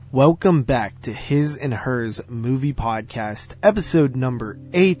Welcome back to His and Hers Movie Podcast, episode number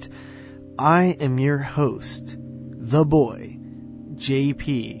 8. I am your host, the boy,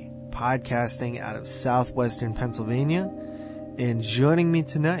 JP, podcasting out of southwestern Pennsylvania, and joining me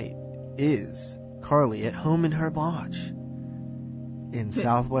tonight is Carly at home in her lodge in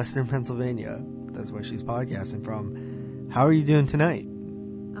southwestern Pennsylvania. That's where she's podcasting from. How are you doing tonight?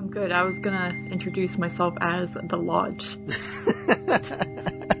 I'm good. I was gonna introduce myself as the lodge.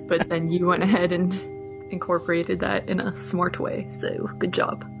 But then you went ahead and incorporated that in a smart way, so good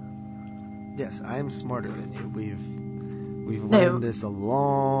job. Yes, I am smarter than you. We've learned this a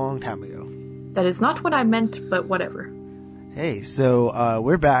long time ago. That is not what I meant, but whatever. Hey, so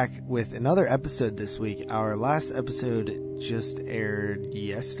we're back with another episode this week. Our last episode just aired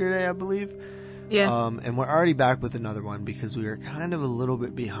yesterday, I believe. Yeah. And we're already back with another one because we were kind of a little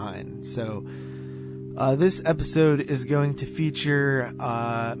bit behind. So this episode is going to feature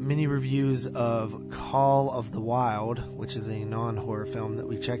mini reviews of Call of the Wild, which is a non-horror film that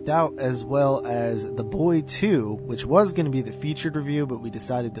we checked out, as well as The Boy 2, which was going to be the featured review, but we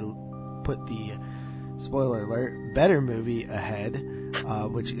decided to put the, spoiler alert, better movie ahead,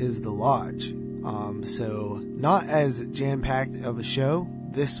 which is The Lodge. So not as jam-packed of a show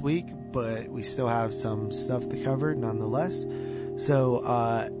this week, but we still have some stuff to cover nonetheless.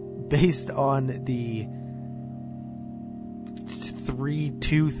 So based on the 3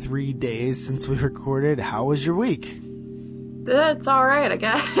 days since we recorded, how was your week? It's alright, I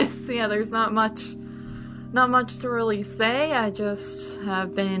guess. Yeah, there's not much to really say. I just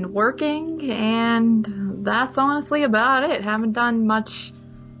have been working, and that's honestly about it. Haven't done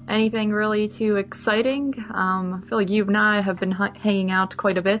anything really too exciting. I feel like you and I have been hanging out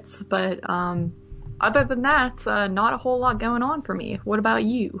quite a bit, but other than that, not a whole lot going on for me. What about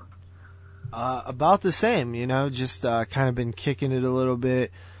you? About the same, just kind of been kicking it a little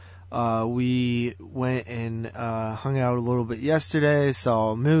bit. We went and hung out a little bit yesterday, saw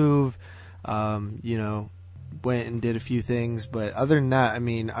a move, went and did a few things. But other than that,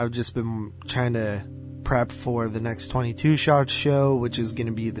 I've just been trying to prep for the next 22 Shots show, which is going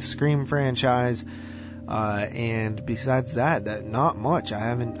to be the Scream franchise. And besides that, not much. I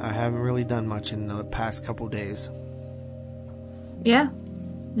haven't really done much in the past couple days. Yeah.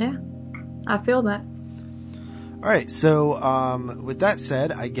 I feel that. Alright, so with that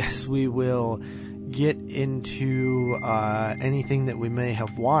said, I guess we will get into anything that we may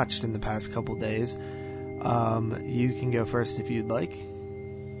have watched in the past couple days. You can go first if you'd like.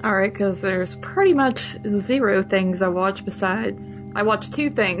 Alright, because there's pretty much zero things I watched besides... I watched 2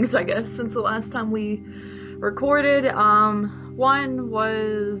 things, I guess, since the last time we recorded. One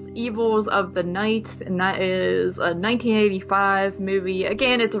was Evils of the Night, and that is a 1985 movie.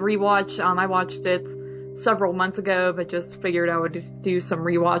 Again, it's a rewatch. I watched it several months ago, but just figured I would do some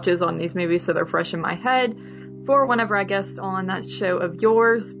rewatches on these movies so they're fresh in my head for whenever I guest on that show of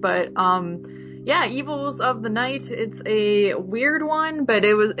yours. But yeah, Evils of the Night, it's a weird one, but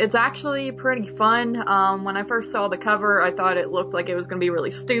it's actually pretty fun. When I first saw the cover, I thought it looked like it was going to be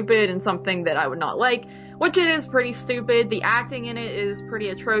really stupid and something that I would not like, which it is pretty stupid. The acting in it is pretty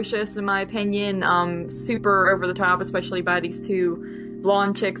atrocious, in my opinion. Super over the top, especially by these 2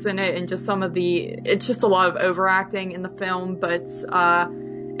 blonde chicks in it, and just it's just a lot of overacting in the film, but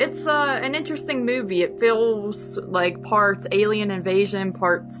it's an interesting movie. It feels like parts alien invasion,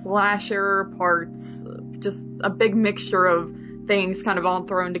 parts slasher, parts just a big mixture of things kind of all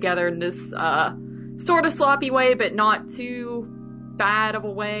thrown together in this sort of sloppy way, but not too bad of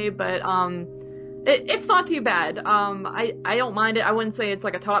a way. But it's not too bad. I don't mind it. I wouldn't say it's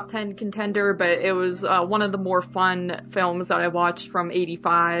like a top 10 contender, but it was one of the more fun films that I watched from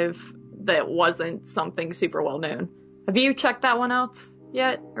 85 that wasn't something super well known. Have you checked that one out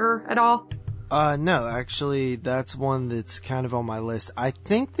yet, or at all? No, actually, that's one that's kind of on my list. I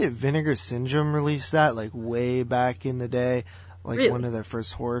think that Vinegar Syndrome released that, like, way back in the day, like really? One of their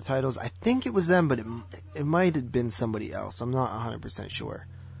first horror titles. I think it was them, but it might have been somebody else. I'm not 100% sure.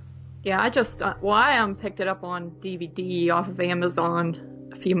 Yeah, I just, I picked it up on DVD off of Amazon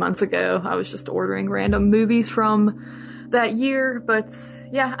a few months ago. I was just ordering random movies from that year, but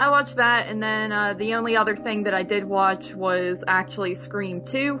yeah, I watched that, and then the only other thing that I did watch was actually Scream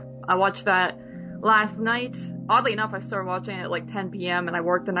 2. I watched that last night. Oddly enough, I started watching it at like 10 p.m. and I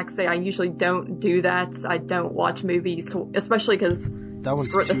worked the next day. I usually don't do that. I don't watch movies, especially because... That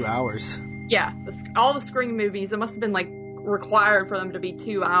one's 2 hours. Yeah, all the Scream movies, it must have been like required for them to be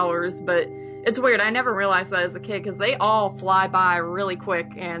 2 hours, but it's weird. I never realized that as a kid because they all fly by really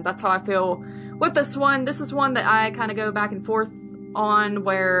quick, and that's how I feel with this one. This is one that I kind of go back and forth on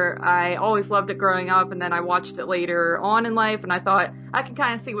where I always loved it growing up, and then I watched it later on in life, and I thought I can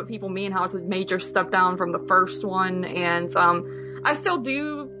kind of see what people mean, how it's a major step down from the first one, and I still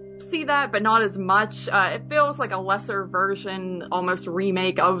do see that, but not as much. It feels like a lesser version, almost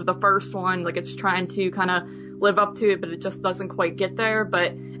remake of the first one, like it's trying to kind of live up to it, but it just doesn't quite get there.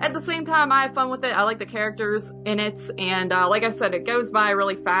 But at the same time, I have fun with it. I like the characters in it, and like I said, it goes by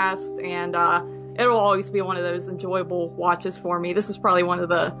really fast, and it'll always be one of those enjoyable watches for me. This is probably one of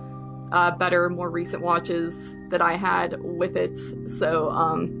the better, more recent watches that I had with it. So,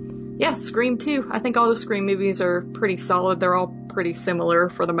 yeah, Scream 2. I think all the Scream movies are pretty solid. They're all pretty similar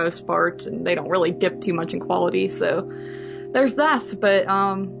for the most part, and they don't really dip too much in quality. So, there's that. But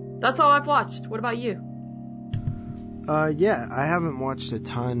that's all I've watched. What about you? Yeah, I haven't watched a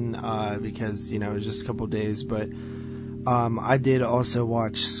ton because, it was just a couple days, but I did also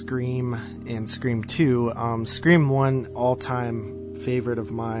watch Scream and Scream 2. Scream 1, all-time favorite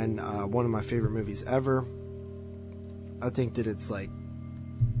of mine, one of my favorite movies ever. I think that it's,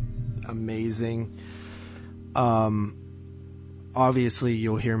 amazing. Obviously,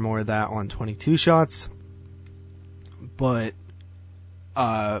 you'll hear more of that on 22 Shots, but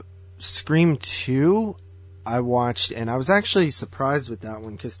Scream 2, I watched, and I was actually surprised with that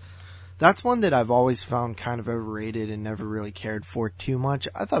one, because that's one that I've always found kind of overrated and never really cared for too much.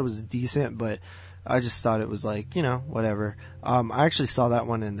 I thought it was decent, but I just thought it was whatever. I actually saw that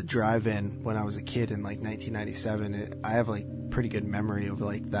one in the drive-in when I was a kid in 1997. I have pretty good memory of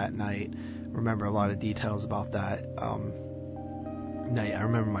that night. Remember a lot of details about that night. I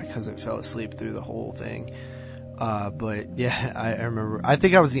remember my cousin fell asleep through the whole thing. But yeah, I remember. I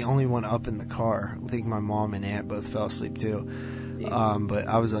think I was the only one up in the car. I think my mom and aunt both fell asleep too. But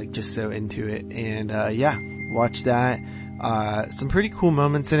I was just so into it, and yeah, watched that. Some pretty cool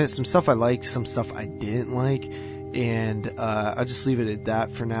moments in it. Some stuff I liked, some stuff I didn't like, and I'll just leave it at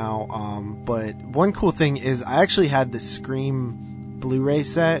that for now. But one cool thing is I actually had the Scream Blu-ray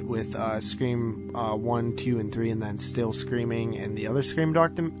set with Scream 1, 2, and 3, and then Still Screaming and the other Scream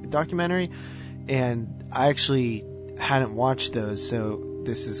documentary. And I actually hadn't watched those, so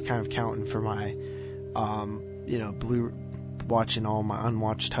this is kind of counting for my, watching all my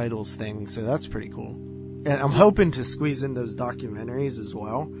unwatched titles thing. So that's pretty cool. And I'm hoping to squeeze in those documentaries as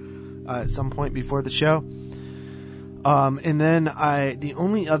well at some point before the show. And then the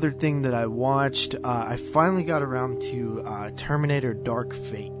only other thing that I watched, I finally got around to Terminator Dark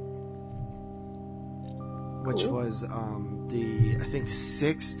Fate, which was the, I think,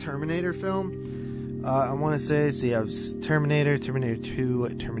 6th Terminator film, I want to say. So yeah, it was Terminator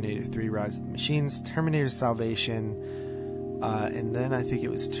 2, Terminator 3, Rise of the Machines, Terminator Salvation, and then I think it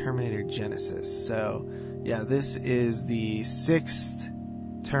was Terminator Genesis. So yeah, this is the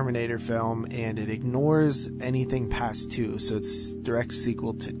 6th Terminator film, and it ignores anything past 2, so it's direct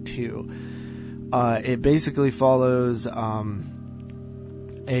sequel to 2. It basically follows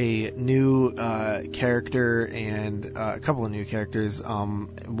a new character and a couple of new characters.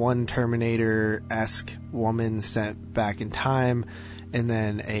 One Terminator-esque woman sent back in time, and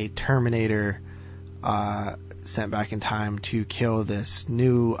then a Terminator sent back in time to kill this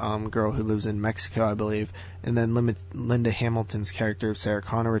new girl who lives in Mexico, I believe. And then Linda Hamilton's character of Sarah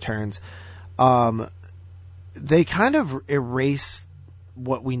Connor returns. They kind of erase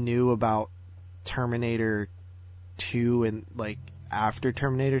what we knew about Terminator 2 and after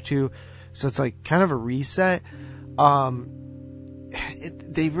Terminator 2, so it's kind of a reset.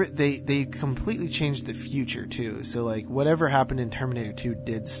 They completely changed the future too. So whatever happened in Terminator 2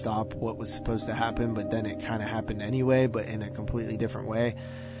 did stop what was supposed to happen, but then it kind of happened anyway, but in a completely different way.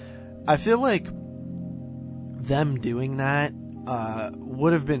 I feel like them doing that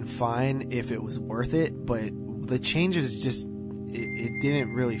would have been fine if it was worth it, but the changes just it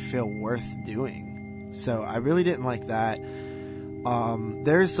didn't really feel worth doing. So I really didn't like that.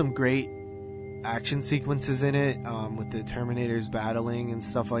 There's some great action sequences in it, with the Terminators battling and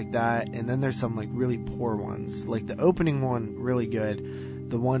stuff like that, and then there's some really poor ones. The opening one, really good.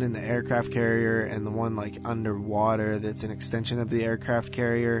 The one in the aircraft carrier, and the one underwater that's an extension of the aircraft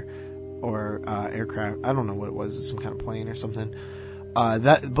carrier, or aircraft, I don't know what it was, some kind of plane or something.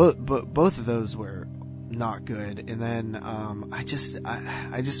 Both of those were not good. And then I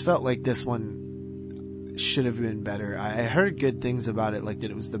just felt like this one should have been better. I heard good things about it, that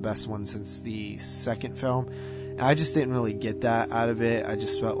it was the best one since the second film, and I just didn't really get that out of it. I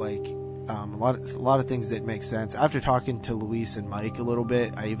just felt like a lot of things didn't make sense. After talking to Luis and Mike a little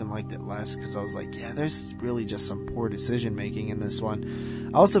bit, I even liked it less, because I was yeah, there's really just some poor decision making in this one.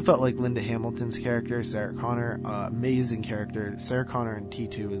 I also felt like Linda Hamilton's character, Sarah Connor, amazing character. Sarah Connor in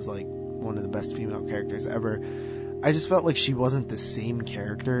T2 is one of the best female characters ever. I just felt like she wasn't the same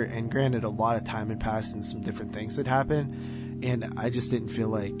character, and granted, a lot of time had passed and some different things had happened, and I just didn't feel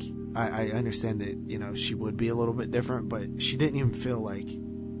like, I understand that, you know, she would be a little bit different, but she didn't even feel like,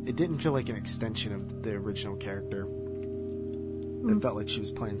 it didn't feel like an extension of the original character. It felt like she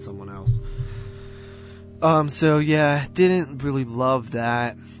was playing someone else. So yeah, didn't really love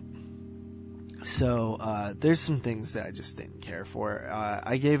that. So, there's some things that I just didn't care for.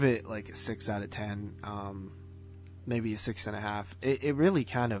 I gave it like a 6 out of 10, maybe a 6.5. It really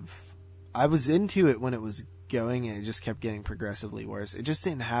kind of, I was into it when it was going, and it just kept getting progressively worse. It just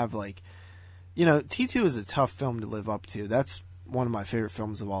didn't have, like, you know, T2 is a tough film to live up to. That's one of my favorite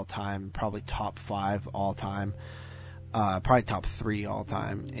films of all time, probably top 5 all time, probably top 3 all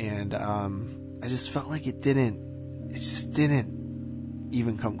time, and I just felt like it just didn't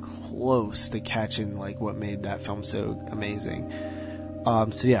even come close to catching like what made that film so amazing.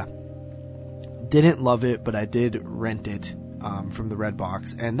 So yeah, didn't love it, but I did rent it from the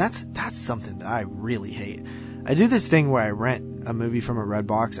Redbox, and that's something that I really hate. I do this thing where I rent a movie from a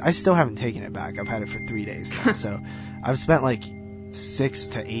Redbox. I still haven't taken it back. I've had it for 3 days now, so I've spent like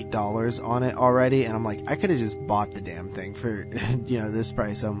 $6 to $8 on it already, and I'm like, I could have just bought the damn thing for this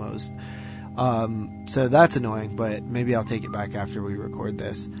price almost. So that's annoying, but maybe I'll take it back after we record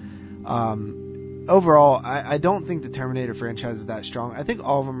this. Overall, I don't think the Terminator franchise is that strong. I think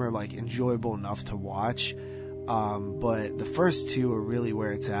all of them are like enjoyable enough to watch. But the first 2 are really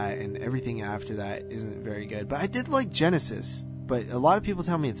where it's at, and everything after that isn't very good. But I did like Genesis, but a lot of people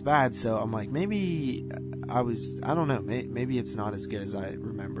tell me it's bad, so I'm like, maybe I don't know, maybe it's not as good as I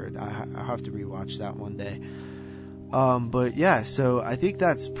remembered. I'll have to rewatch that one day. But yeah, so I think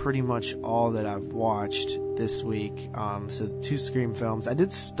that's pretty much all that I've watched this week. So 2 Scream films. I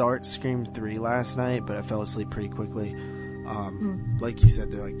did start Scream 3 last night, but I fell asleep pretty quickly. Like you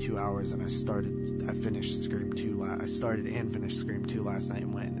said, they're like 2 hours, and I finished Scream 2 I started and finished Scream 2 last night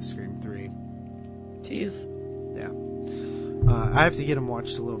and went into Scream 3. Jeez. Yeah. I have to get them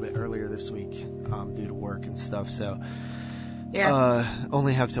watched a little bit earlier this week, due to work and stuff, so yeah.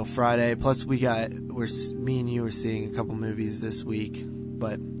 Only have till Friday. Plus, me and you are seeing a couple movies this week.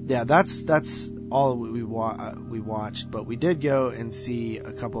 But yeah, that's all we watched. But we did go and see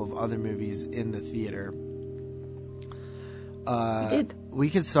a couple of other movies in the theater. We did. We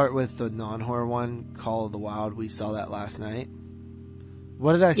could start with the non-horror one, Call of the Wild. We saw that last night.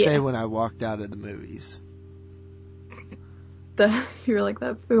 What did I say when I walked out of the movies? You were like,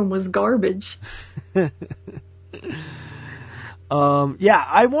 that film was garbage. Yeah,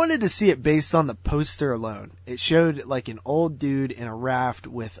 I wanted to see it based on the poster alone. It showed like an old dude in a raft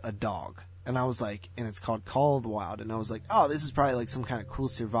with a dog. And I was like, and it's called Call of the Wild. And I was like, oh, this is probably like some kind of cool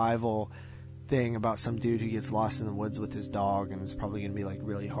survival thing about some dude who gets lost in the woods with his dog. And it's probably going to be like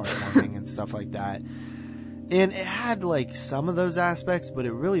really heartwarming and stuff like that. And it had like some of those aspects, but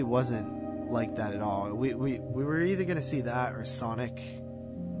it really wasn't like that at all. We were either going to see that or Sonic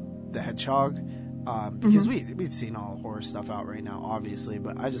the Hedgehog. Because we'd seen all the horror stuff out right now, obviously,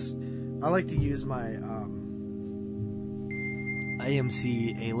 but I like to use my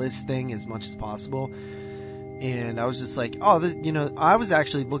AMC A-list thing as much as possible, and I was just like, I was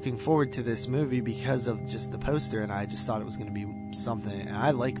actually looking forward to this movie because of just the poster, and I just thought it was going to be something, and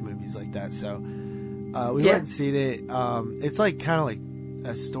I like movies like that, so we went and seen it. It's like kind of like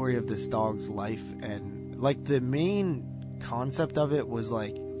a story of this dog's life, and like the main concept of it was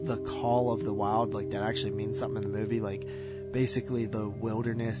like the call of the wild, like that actually means something in the movie, like basically the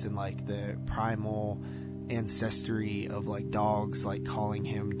wilderness and like the primal ancestry of like dogs like calling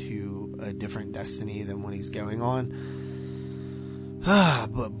him to a different destiny than what he's going on.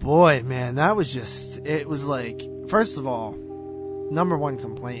 But boy, man, that was just, it was like, first of all, number one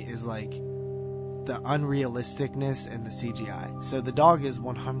complaint is like the unrealisticness and the CGI. So the dog is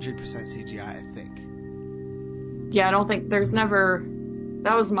 100% CGI, I think. Yeah, I don't think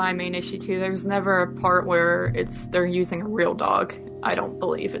that was my main issue too. There's never a part where they're using a real dog. I don't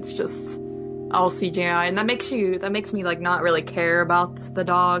believe it's just all CGI, and that makes me like not really care about the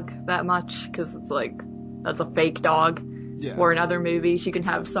dog that much, because it's like, that's a fake dog. Yeah. Or in other movies, you can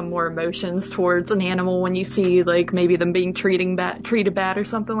have some more emotions towards an animal when you see like maybe them being treated bad or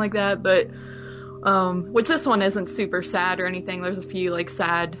something like that. But which this one isn't super sad or anything. There's a few like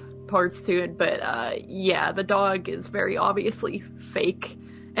sad parts to it, but yeah, the dog is very obviously fake,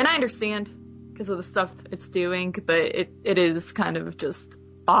 and I understand because of the stuff it's doing, but it is kind of just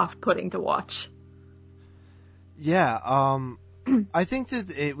off-putting to watch. Yeah, I think that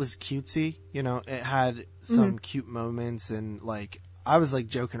it was cutesy, it had some cute moments, and like I was like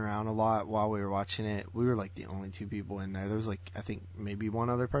joking around a lot while we were watching it. We were like the only 2 people in there. There was like, I think maybe one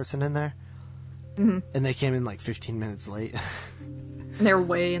other person in there. and they came in like 15 minutes late. And they're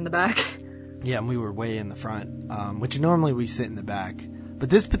way in the back. Yeah, and we were way in the front, which normally we sit in the back. But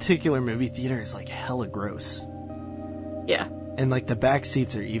this particular movie theater is like hella gross. Yeah. And like the back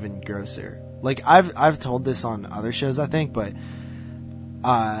seats are even grosser. Like I've told this on other shows, I think, but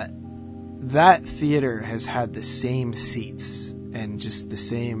that theater has had the same seats and just the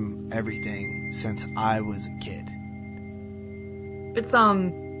same everything since I was a kid. It's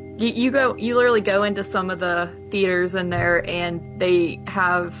you literally go into some of the theaters in there and they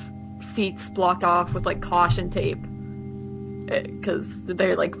have seats blocked off with like caution tape because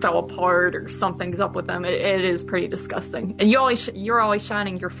they like fell apart or something's up with them. It is pretty disgusting, and you're always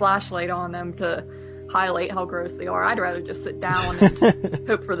shining your flashlight on them to highlight how gross they are. I'd rather just sit down and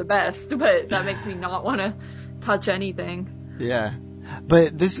hope for the best, but that makes me not want to touch anything. Yeah,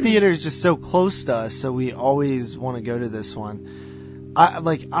 but this theater is just so close to us, so we always want to go to this one.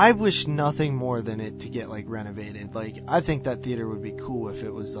 I wish nothing more than it to get like renovated. Like I think that theater would be cool if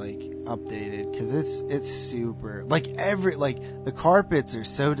it was like updated, because it's super like the carpets are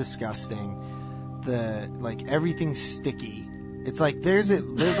so disgusting. The like everything's sticky. It's like there's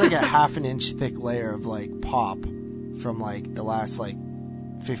like a half an inch thick layer of like pop from like the last like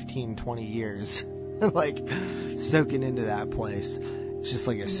 15-20 years like soaking into that place. It's just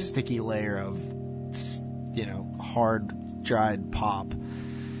like a sticky layer of, you know, hard dried pop.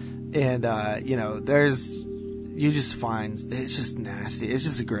 And you just find it's just nasty. It's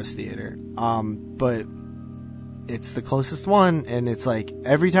just a gross theater. But it's the closest one, and it's like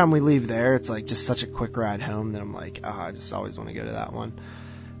every time we leave there, it's like just such a quick ride home that I'm like, I just always want to go to that one.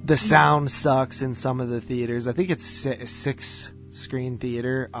 The sound sucks in some of the theaters. I think it's a 6-screen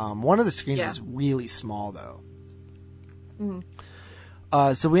theater. One of the screens is really small though.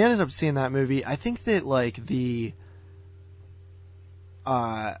 So we ended up seeing that movie. I think that like the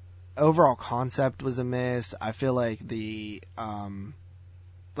overall concept was a miss. I feel like the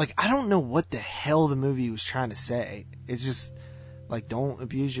I don't know what the hell the movie was trying to say. It's just like, don't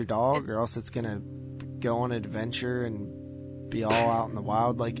abuse your dog or else it's gonna go on an adventure and be all out in the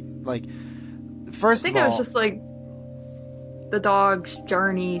wild. Like first of all, I think it was just like the dog's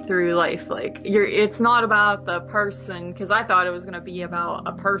journey through life. Like it's not about the person, because I thought it was going to be about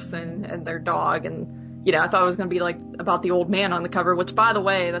a person and their dog, and I thought it was going to be like about the old man on the cover, which by the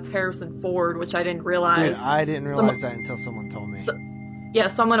way, that's Harrison Ford, which I didn't realize. Dude, I didn't realize that until someone told me.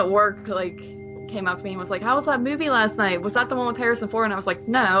 Someone at work like came up to me and was like, "How was that movie last night? Was that the one with Harrison Ford?" And I was like,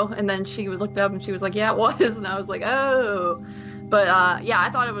 "No." And then she looked up and she was like, "Yeah, it was." And I was like, "Oh." But I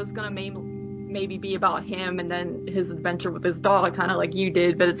thought it was going to maybe be about him and then his adventure with his dog, kind of like you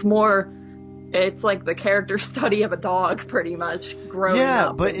did, but it's like the character study of a dog pretty much growing up.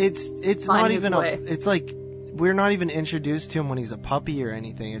 Yeah, but it's not even it's like we're not even introduced to him when he's a puppy or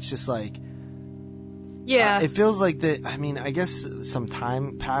anything. It's just like, it feels like that. I mean, I guess some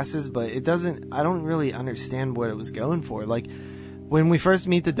time passes, but I don't really understand what it was going for. Like when we first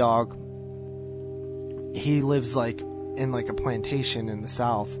meet the dog, he lives like in like a plantation in the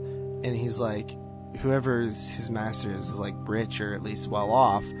South. And he's like, whoever's his master is like rich or at least well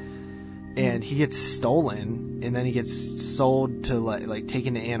off, and he gets stolen, and then he gets sold to like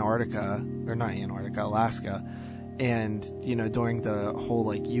taken to Alaska, and during the whole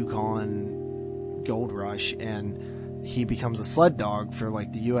like Yukon gold rush, and he becomes a sled dog for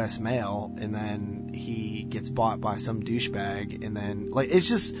like the U.S. mail, and then he gets bought by some douchebag, and then like it's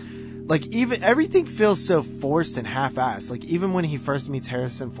just. Like, even everything feels so forced and half-assed. Like, even when he first meets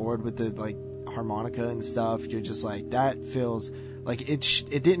Harrison Ford with the, like, harmonica and stuff, you're just like, that feels... Like, it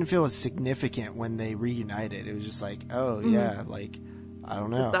didn't feel as significant when they reunited. It was just like, oh, yeah, like, I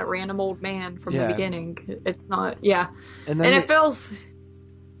don't know. Just that random old man from the beginning. It's not... Yeah. And it feels...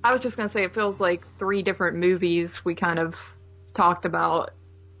 I was just gonna say, it feels like 3 different movies we kind of talked about.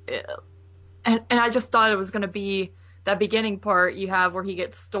 And I just thought it was gonna be... That beginning part you have where he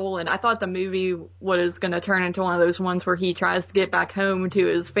gets stolen, I thought the movie was going to turn into one of those ones where he tries to get back home to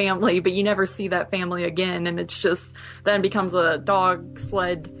his family, but you never see that family again, and it's just then becomes a dog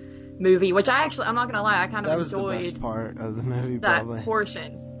sled movie, which I'm not going to lie, I kind of enjoyed. That was the best part of the movie, that probably.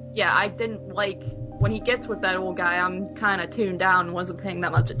 Portion. Yeah, I didn't like when he gets with that old guy. I'm kind of tuned down and wasn't paying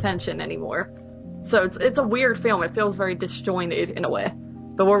that much attention anymore. So it's a weird film. It feels very disjointed in a way.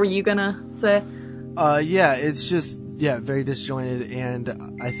 But what were you gonna say? It's just. Yeah, very disjointed,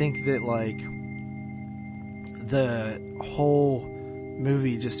 and I think that, like, the whole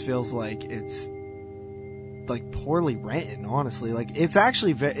movie just feels like it's, like, poorly written, honestly. Like, it's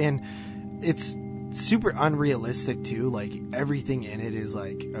actually, and it's super unrealistic, too. Like, everything in it is,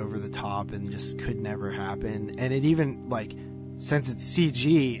 like, over the top and just could never happen. And it even, like, since it's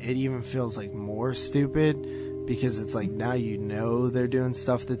CG, it even feels like more stupid because it's like now you know they're doing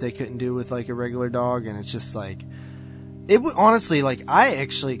stuff that they couldn't do with like a regular dog, and it's just like it would honestly like I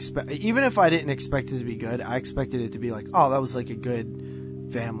actually expect, even if I didn't expect it to be good, I expected it to be like, oh, that was like a good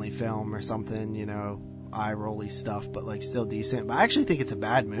family film or something, you know, eye rolly stuff, but like still decent. But I actually think it's a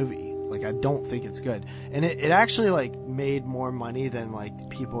bad movie. Like I don't think it's good, and it actually like made more money than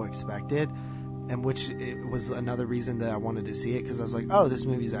like people expected. And which it was another reason that I wanted to see it, because I was like, oh, this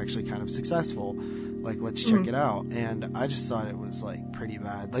movie's actually kind of successful. Like, let's check it out. And I just thought it was, like, pretty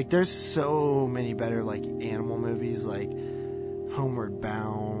bad. Like, there's so many better, like, animal movies, like Homeward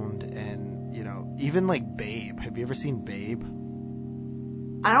Bound and, you know, even, like, Babe. Have you ever seen Babe?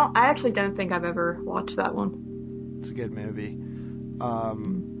 I actually don't think I've ever watched that one. It's a good movie.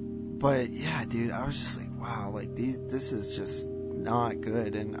 But, yeah, dude, I was just like, wow, like, this is just not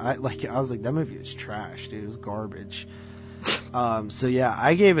good. And I was like, that movie was trash, dude. It was garbage. So yeah,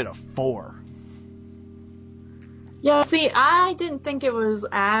 I gave it a 4. Yeah, see, I didn't think it was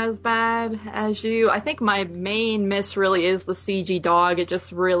as bad as you. I think my main miss really is the CG dog. It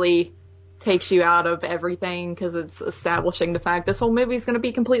just really takes you out of everything because it's establishing the fact this whole movie is going to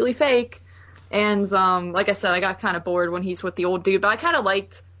be completely fake. And like I said, I got kind of bored when he's with the old dude, but I kind of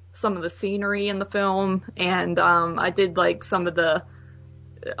liked some of the scenery in the film, and I did like pretty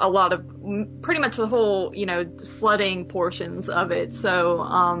much the whole, you know, sledding portions of it. So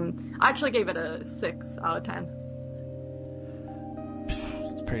I actually gave it a 6 out of 10.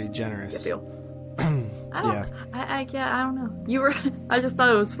 It's pretty generous. Good deal. I don't know. I just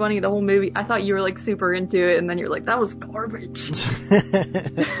thought it was funny, the whole movie. I thought you were like super into it, and then you're like, that was garbage.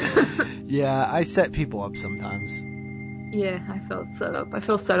 Yeah, I set people up sometimes. Yeah, I felt set up. I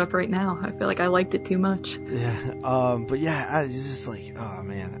feel set up right now. I feel like I liked it too much. Yeah, but yeah, I was just like, oh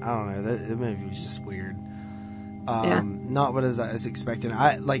man, I don't know. That movie was just weird. Not what I was expecting.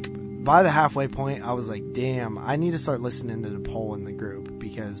 I like by the halfway point, I was like, damn, I need to start listening to the poll in the group,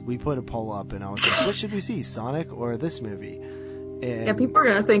 because we put a poll up, and I was like, what should we see, Sonic or this movie? And yeah, people are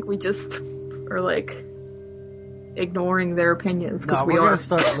gonna think we just are like ignoring their opinions because we're gonna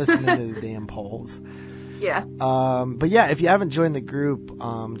start listening to the damn polls. Yeah. But yeah, if you haven't joined the group,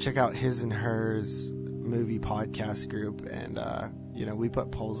 check out His and Hers movie podcast group, and you know, we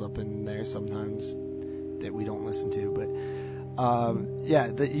put polls up in there sometimes that we don't listen to, but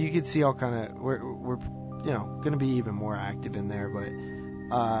yeah, you can see all kind of we're you know going to be even more active in there, but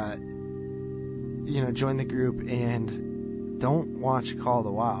you know, join the group and don't watch Call of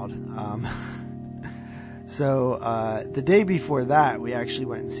the Wild. So the day before that, we actually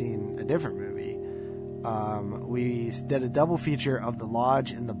went and seen a different movie. We did a double feature of The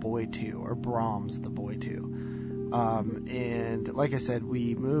Lodge and The Boy 2, or Brahms The Boy 2. And like I said,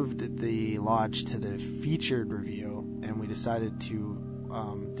 we moved The Lodge to the featured review, and we decided to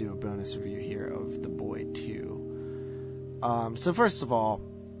do a bonus review here of The Boy 2. So first of all,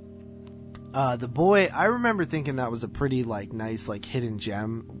 The Boy, I remember thinking that was a pretty like nice like hidden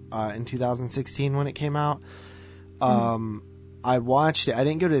gem in 2016 when it came out. I watched it. I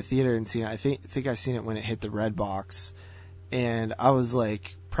didn't go to the theater and see it. I think I seen it when it hit the Red Box, and I was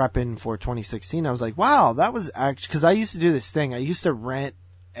like prepping for 2016. I was like, wow, that was actually, because I used to do this thing. I used to rent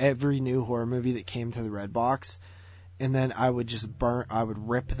every new horror movie that came to the Red Box, and then I would just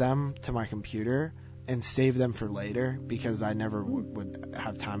rip them to my computer and save them for later, because I never would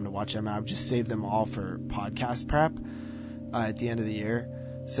have time to watch them. I would just save them all for podcast prep at the end of the year.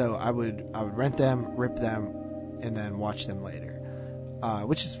 So I would rent them, rip them, and then watch them later,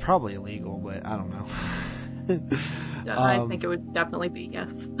 which is probably illegal, but I don't know. I think it would definitely be,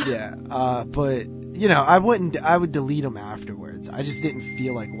 yes. Yeah, but you know, I would delete them afterwards. I just didn't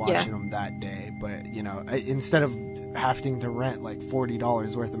feel like watching them that day. But you know, instead of having to rent like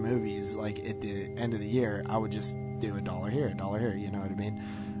 $40 worth of movies like at the end of the year, I would just do $1 here, $1 here. You know what I mean?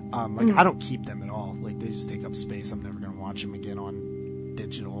 I don't keep them at all. Like, they just take up space. I'm never gonna watch them again on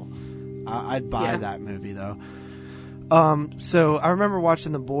digital. I'd buy that movie though. So I remember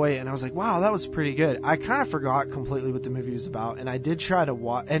watching The Boy, and I was like, wow, that was pretty good. I kind of forgot completely what the movie was about, and I did try to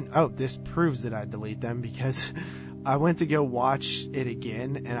watch, and this proves that I delete them, because I went to go watch it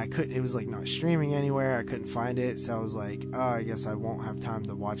again, and I couldn't, it was like not streaming anywhere, I couldn't find it, so I was like, oh, I guess I won't have time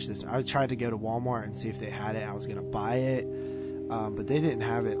to watch this. I tried to go to Walmart and see if they had it. I was gonna buy it, but they didn't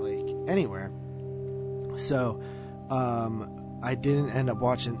have it like anywhere. So, I didn't end up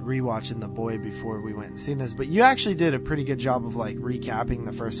rewatching The Boy before we went and seen this, but you actually did a pretty good job of like recapping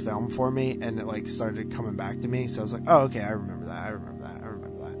the first film for me, and it like started coming back to me. So I was like, oh, okay, I remember that.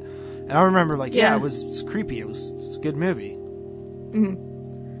 And I remember like, it was creepy. It was a good movie.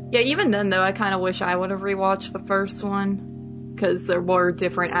 Mm-hmm. Yeah, even then though, I kind of wish I would have rewatched the first one. because there were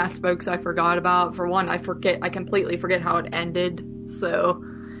different aspects I forgot about. For one, I completely forget how it ended, so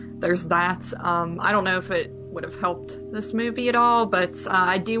there's that. I don't know if it would have helped this movie at all, but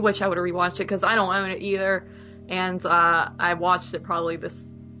I do wish I would have rewatched it, because I don't own it either, and I watched it probably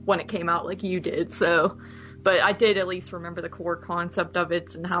when it came out like you did, so, but I did at least remember the core concept of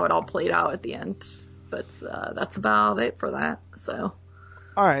it and how it all played out at the end, but that's about it for that, so.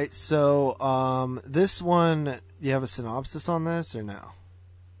 Alright, so, this one, you have a synopsis on this, or no?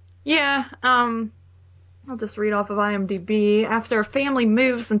 Yeah, I'll just read off of IMDb. After a family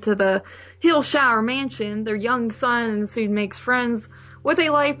moves into the Hillshire mansion, their young son soon makes friends with a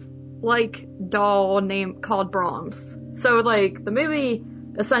lifelike doll called Brahms. So, like, the movie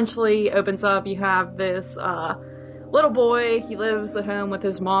essentially opens up, you have this, little boy, he lives at home with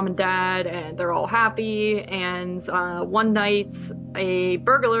his mom and dad, and they're all happy, and, one night, a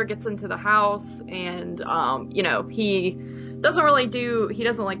burglar gets into the house, and, he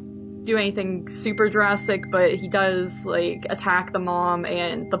doesn't do anything super drastic, but he does, attack the mom,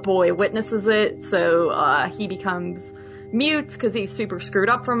 and the boy witnesses it, so, he becomes mute, because he's super screwed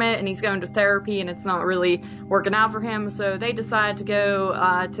up from it, and he's going to therapy, and it's not really working out for him, so they decide to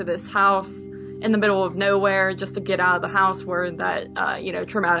go, to this house in the middle of nowhere, just to get out of the house where that,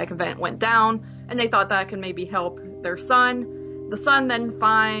 traumatic event went down, and they thought that could maybe help their son. The son then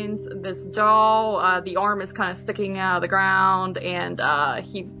finds this doll, the arm is kind of sticking out of the ground, and,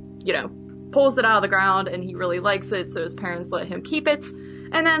 he pulls it out of the ground, and he really likes it, so his parents let him keep it,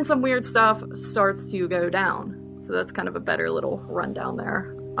 and then some weird stuff starts to go down. So that's kind of a better little rundown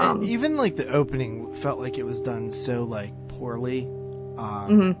there. Even, the opening felt like it was done so, poorly.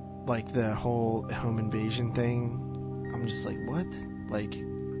 Like, the whole home invasion thing. I'm just like, what?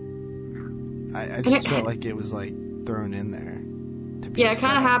 I just felt like it was, thrown in there. Yeah, it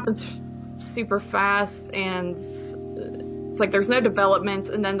kind of happens super fast, and it's like there's no development,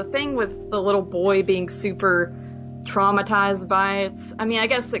 and then the thing with the little boy being super traumatized by it, I mean, I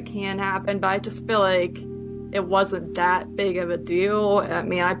guess it can happen, but I just feel like it wasn't that big of a deal. I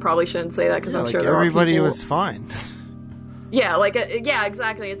mean, I probably shouldn't say that, because I'm sure everybody was fine. Yeah, yeah,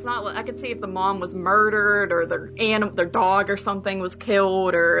 exactly. It's not, I could see if the mom was murdered, or their dog or something was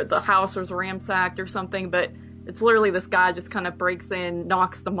killed, or the house was ransacked or something, but it's literally this guy just kind of breaks in,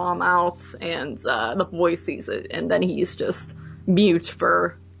 knocks the mom out, and the boy sees it, and then he's just mute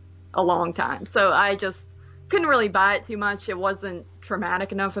for a long time. So I just couldn't really buy it too much. It wasn't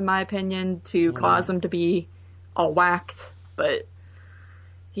traumatic enough, in my opinion, to cause him to be all whacked. But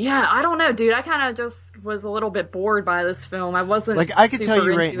yeah, I don't know, dude. I kind of just was a little bit bored by this film. I wasn't I can tell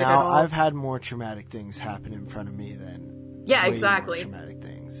you right now, I've had more traumatic things happen in front of me than exactly more traumatic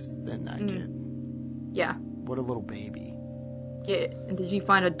things than that kid. Yeah. What a little baby. Yeah. And did you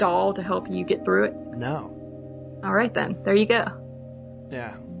find a doll to help you get through it? No. All right, then. There you go.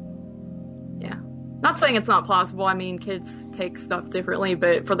 Yeah. Yeah. Not saying it's not possible. I mean, kids take stuff differently,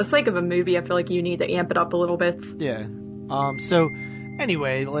 but for the sake of a movie, I feel like you need to amp it up a little bit. Yeah. So,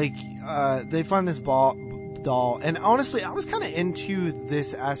 anyway, they find this doll, and honestly, I was kind of into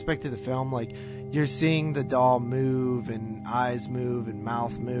this aspect of the film. You're seeing the doll move, and eyes move, and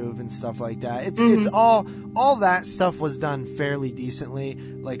mouth move, and stuff like that. It's all that stuff was done fairly decently.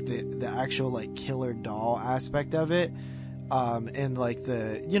 The actual killer doll aspect of it. And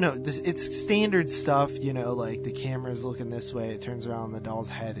it's standard stuff, the camera's looking this way, it turns around, the doll's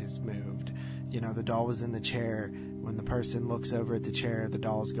head is moved. The doll was in the chair. When the person looks over at the chair, the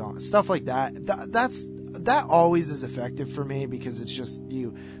doll's gone. Stuff like that. That always is effective for me, because it's just,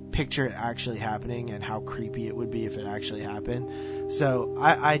 you picture it actually happening and how creepy it would be if it actually happened. So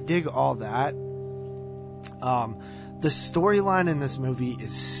I dig all that. The storyline in this movie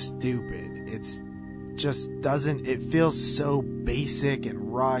is stupid. It's just it feels so basic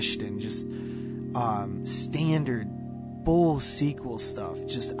and rushed and just standard bull sequel stuff.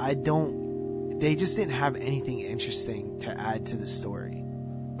 They just didn't have anything interesting to add to the story.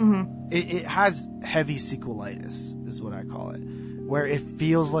 It has heavy sequelitis, is what I call it, where it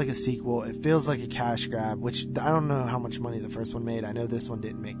feels like a sequel, it feels like a cash grab, which I don't know how much money the first one made. I know this one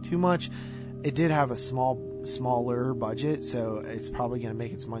didn't make too much. It did have a smaller budget, so it's probably going to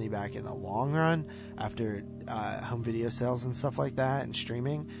make its money back in the long run after home video sales and stuff like that and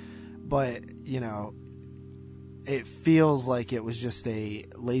streaming. But, it feels like it was just a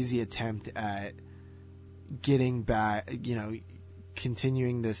lazy attempt at getting back,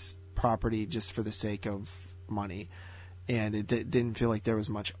 continuing this property just for the sake of money. And it didn't feel like there was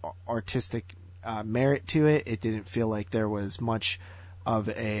much artistic merit to it. It didn't feel like there was much of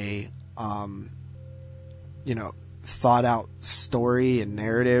a thought out story and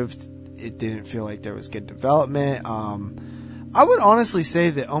narrative. It didn't feel like there was good development. I would honestly say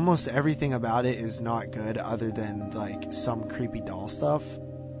that almost everything about it is not good other than like some creepy doll stuff.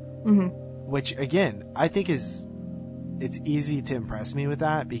 Mm-hmm. Which again, I think it's easy to impress me with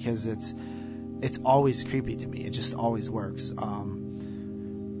that because it's always creepy to me. It just always works.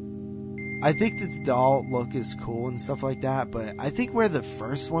 I think that the doll look is cool and stuff like that, but I think where the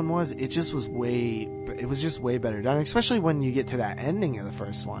first one was, it was just way better done, especially when you get to that ending of the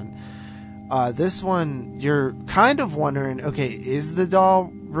first one. This one, you're kind of wondering, okay, is the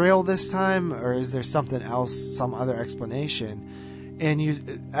doll real this time, or is there something else, some other explanation? And you,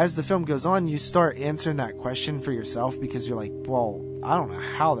 as the film goes on, you start answering that question for yourself because you're like, well, I don't know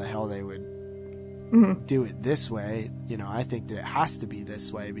how the hell they would do it this way. You know, I think that it has to be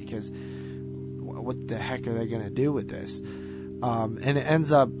this way because what the heck are they going to do with this? And it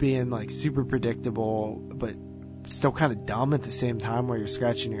ends up being like super predictable, but still kind of dumb at the same time, where you're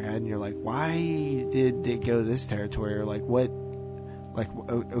scratching your head and you're like, why did it go this territory? Or like, what, like,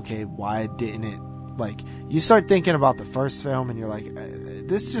 okay, why didn't it, like, you start thinking about the first film and you're like,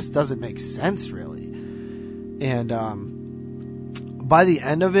 this just doesn't make sense really. And by the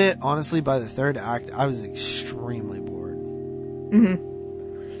end of it, honestly, by the third act, I was extremely bored.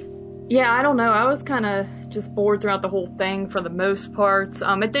 Yeah, I don't know. I was kind of just bored throughout the whole thing for the most part.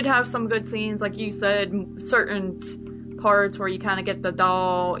 It did have some good scenes, like you said, certain parts where you kind of get the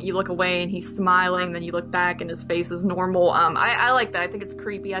doll, you look away and he's smiling, then you look back and his face is normal. I like that. I think it's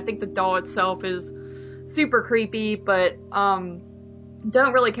creepy. I think the doll itself is super creepy, but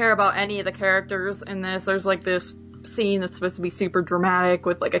don't really care about any of the characters in this. There's like this scene that's supposed to be super dramatic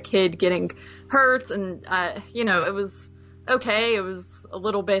with like a kid getting hurt, and you know, it was okay. It was a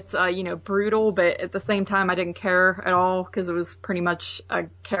little bit, you know, brutal, but at the same time, I didn't care at all because it was pretty much a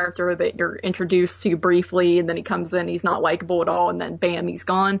character that you're introduced to briefly, and then he comes in, he's not likable at all, and then bam, he's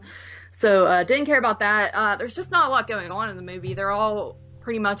gone. So, didn't care about that. There's just not a lot going on in the movie. They're all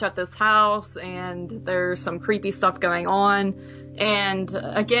pretty much at this house, and there's some creepy stuff going on. And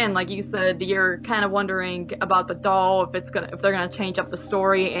again, like you said, you're kind of wondering about the doll, if they're gonna change up the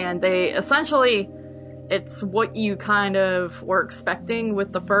story, and they essentially, it's what you kind of were expecting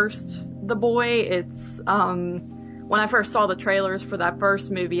with the boy. It's, when I first saw the trailers for that first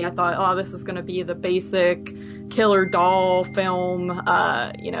movie, I thought, oh, this is going to be the basic killer doll film,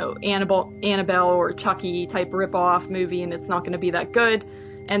 you know, Annabelle or Chucky type ripoff movie, and it's not going to be that good.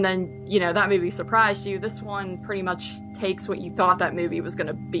 And then, you know, that movie surprised you. This one pretty much takes what you thought that movie was going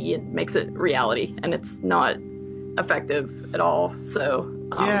to be and makes it reality, and it's not effective at all. So,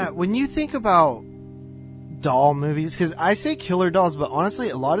 yeah, when you think about doll movies, because I say killer dolls, but honestly,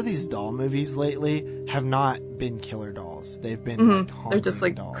 a lot of these doll movies lately have not been killer dolls. They've been like haunting they're just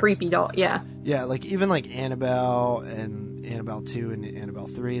like dolls. Creepy doll, yeah. Yeah, like even like Annabelle and Annabelle 2 and Annabelle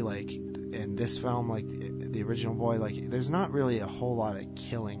 3, like in this film, like the original boy, like there's not really a whole lot of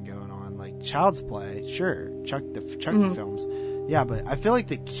killing going on. Like Child's Play, sure, Chucky films, yeah, but I feel like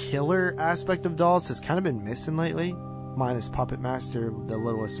the killer aspect of dolls has kind of been missing lately, minus Puppet Master, The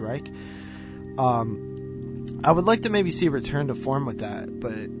Littlest Reich. I would like to maybe see a return to form with that,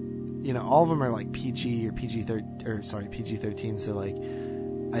 but you know, all of them are like PG or PG-13, so like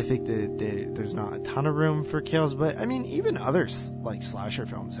I think that there's not a ton of room for kills, but I mean, even other like slasher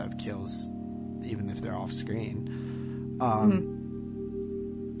films have kills, even if they're off screen.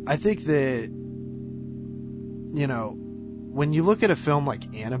 I think that, you know, when you look at a film like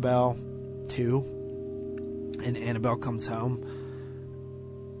Annabelle 2 and Annabelle Comes Home,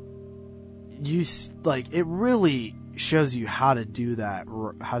 you like, it really shows you how to do that,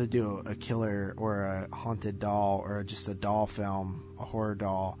 how to do a killer or a haunted doll or just a doll film, a horror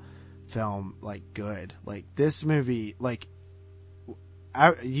doll film, like good. Like this movie, like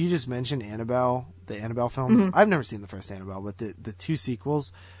you just mentioned Annabelle, the Annabelle films. I've never seen the first Annabelle, but the two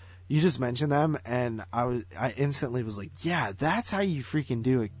sequels, you just mentioned them, and I instantly was like, yeah, that's how you freaking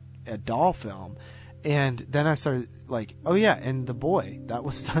do a doll film. And then I started like, oh yeah, and The Boy, that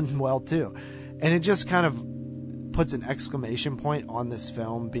was done well too. And it just kind of puts an exclamation point on this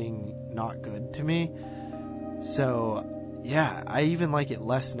film being not good to me. So yeah, I even like it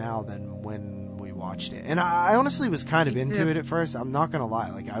less now than when we watched it. And I honestly was kind of into it at first. I'm not going to lie.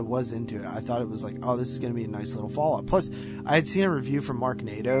 Like, I was into it. I thought it was like, oh, this is going to be a nice little follow-up. Plus, I had seen a review from Mark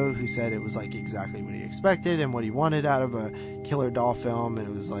Nato who said it was like exactly what he expected and what he wanted out of a killer doll film. And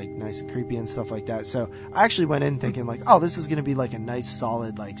it was like nice and creepy and stuff like that. So I actually went in thinking like, oh, this is going to be like a nice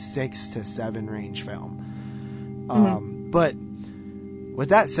solid like 6 to 7 range film. But with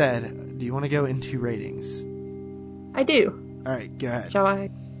that said, do you want to go into ratings? I do. All right, go ahead. Shall I?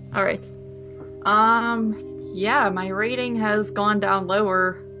 All right. Yeah, my rating has gone down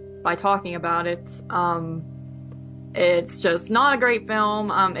lower by talking about it. It's just not a great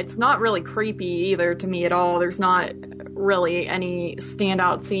film. It's not really creepy either to me at all. There's not really any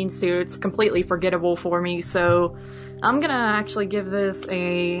standout scenes to it. It's completely forgettable for me. So I'm gonna actually give this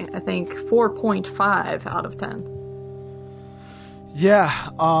I think 4.5 out of 10. Yeah,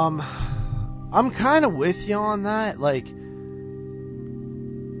 I'm kind of with you on that. Like,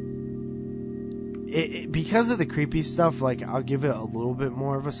 because of the creepy stuff, like, I'll give it a little bit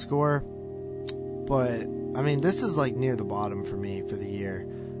more of a score. But, I mean, this is, like, near the bottom for me for the year.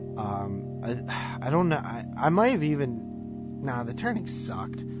 I don't know. I might have even... Nah, The Turning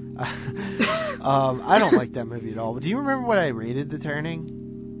sucked. I don't like that movie at all. Do you remember what I rated The Turning?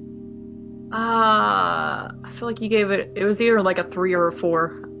 I feel like you gave it was either like a 3 or a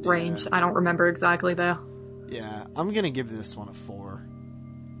 4 range. Yeah. I don't remember exactly though. Yeah, I'm gonna give this one a 4.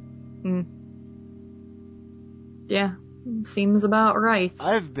 Yeah, seems about right.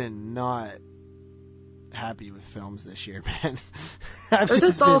 I've been not happy with films this year, man. They're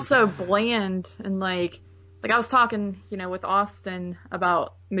just also bland and like I was talking, with Austin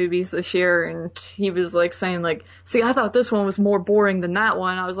about movies this year, and he was like saying like, see, I thought this one was more boring than that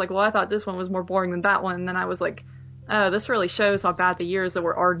one. I was like, well, I thought this one was more boring than that one. And then I was like, oh, this really shows how bad the year is that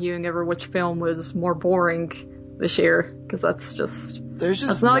we're arguing over which film was more boring this year, because that's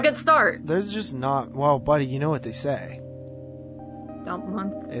not a good start. There's just not. Well, buddy, you know what they say. Dump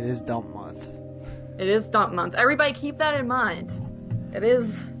month. It is dump month. It is dump month. Everybody keep that in mind.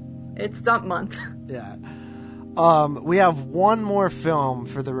 It's dump month. Yeah. We have one more film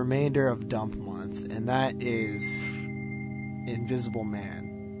for the remainder of dump month, and that is Invisible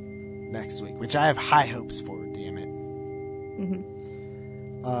Man next week, which I have high hopes for. Damn it.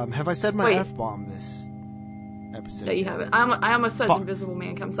 Mm-hmm. Have I said my F-bomb this episode? No, you haven't. I almost said Invisible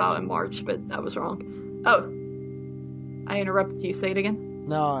Man comes out in March, but that was wrong. Oh, I interrupted you. Say it again.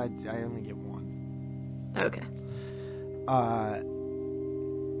 No, I only get one. Okay.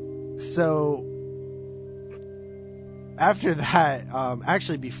 So after that,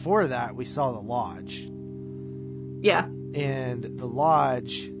 actually before that, we saw The Lodge. Yeah. And The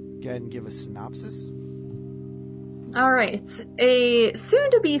Lodge, go ahead and give a synopsis. Alright. A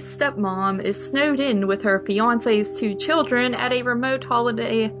soon-to-be stepmom is snowed in with her fiancé's 2 children at a remote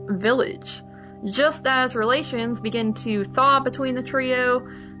holiday village. Just as relations begin to thaw between the trio,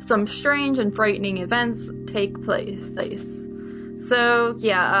 some strange and frightening events take place. So,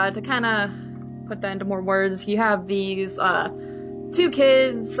 yeah, to kind of put that into more words, you have these 2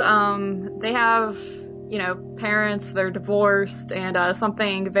 kids. They have, parents, they're divorced, and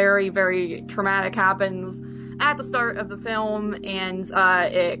something very, very traumatic happens at the start of the film, and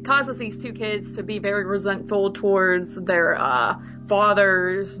it causes these 2 kids to be very resentful towards their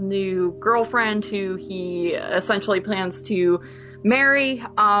father's new girlfriend, who he essentially plans to marry,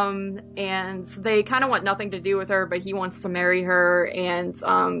 and they kind of want nothing to do with her, but he wants to marry her, and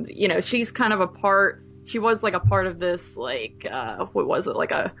she's kind of she was like a part of this, like, what was it,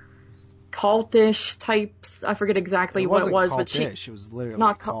 like a cultish types, I forget exactly what it was, cultish, but she was literally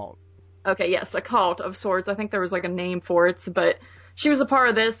not a cult. Okay, yes, a cult of sorts. I think there was like a name for it, but she was a part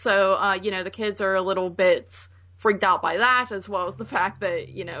of this, so, the kids are a little bit freaked out by that, as well as the fact that,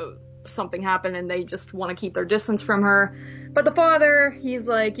 something happened and they just want to keep their distance from her. But the father, he's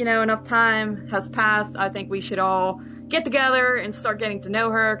like, enough time has passed. I think we should all get together and start getting to know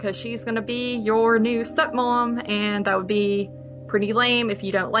her, because she's going to be your new stepmom, and that would be pretty lame if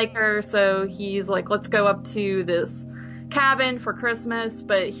you don't like her. So he's like, let's go up to this cabin for Christmas,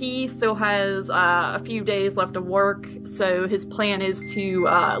 but he still has a few days left of work, so his plan is to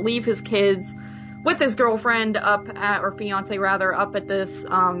leave his kids with his girlfriend or fiance rather, up at this,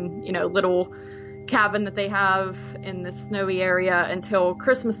 little cabin that they have in this snowy area until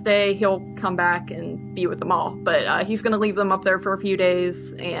Christmas Day. He'll come back and be with them all, but he's gonna leave them up there for a few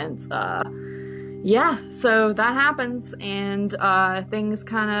days, and so that happens, and things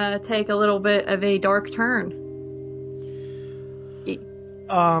kind of take a little bit of a dark turn.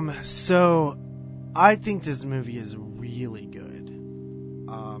 So I think this movie is really good.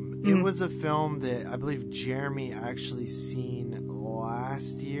 It was a film that I believe Jeremy actually seen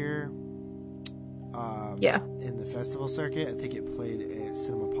last year. In the festival circuit. I think it played at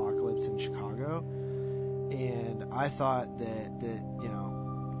Cinemapocalypse in Chicago, and I thought that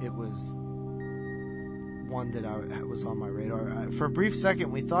it was one that was on my radar. For a brief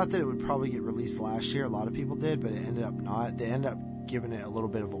second, we thought that it would probably get released last year. A lot of people did, but it ended up not. They ended up giving it a little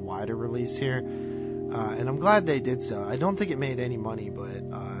bit of a wider release here, and I'm glad they did so. I don't think it made any money, but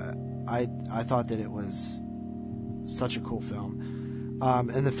I thought that it was such a cool film.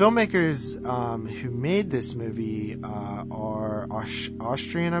 And the filmmakers who made this movie are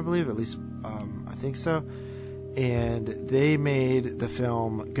Austrian, I believe, at least I think so. and they made the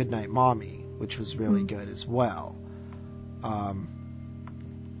film Goodnight Mommy, which was really good as well.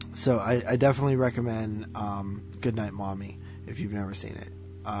 So I definitely recommend Goodnight Mommy if you've never seen it.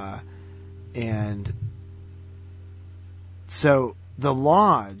 And so The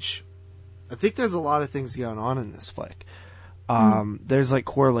Lodge, I think there's a lot of things going on in this flick. There's like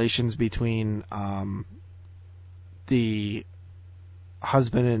correlations between the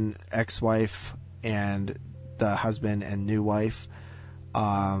husband and ex-wife and the husband and new wife.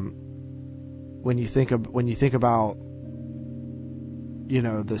 When you think about, you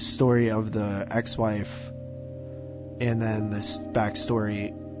know, the story of the ex-wife and then this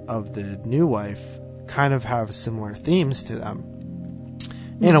backstory of the new wife, kind of have similar themes to them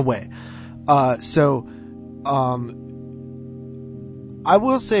in a way. So I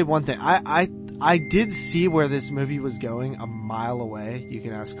will say one thing. I did see where this movie was going a mile away. You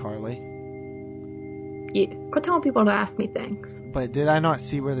can ask Carly. Yeah, quit telling people to ask me things. But did I not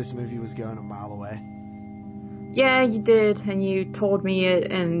see where this movie was going a mile away? Yeah, you did, and you told me it,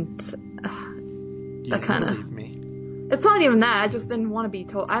 and that kind of... believe me. It's not even that, I just didn't want to be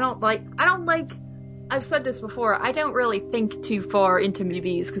told. I don't like, I've said this before, I don't really think too far into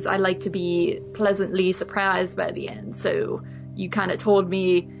movies, because I like to be pleasantly surprised by the end, so you kind of told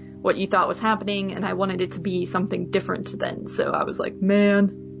me what you thought was happening, and I wanted it to be something different then, so I was like,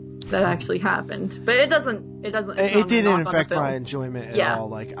 man, that actually happened. But it didn't affect my enjoyment at all.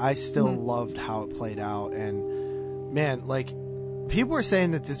 Like, I still loved how it played out, and man, like, people were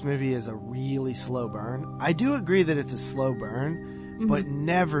saying that this movie is a really slow burn. I do agree that it's a slow burn, but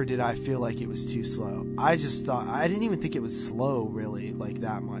never did I feel like it was too slow. I just thought, I didn't even think it was slow really, like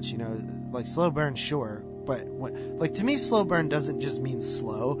that much, you know, like slow burn, sure. But like, to me, slow burn doesn't just mean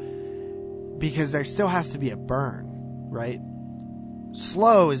slow, because there still has to be a burn, right?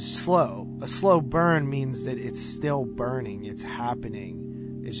 Slow is slow. A slow burn means that it's still burning. It's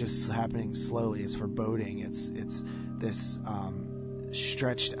happening. It's just happening slowly. It's foreboding. It's this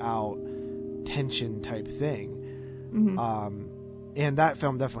stretched out tension type thing. And that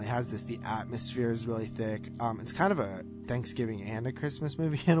film definitely has this. The atmosphere is really thick. It's kind of a Thanksgiving and a Christmas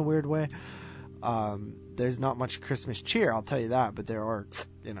movie in a weird way. There's not much Christmas cheer, I'll tell you that, but there are,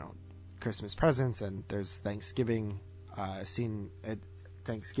 you know, Christmas presents, and there's Thanksgiving scene at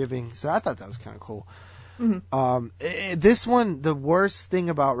Thanksgiving. So I thought that was kind of cool. This one, the worst thing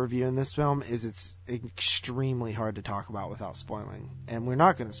about reviewing this film is it's extremely hard to talk about without spoiling, and we're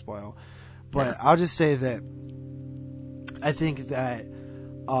not going to spoil, but I'll just say that I think that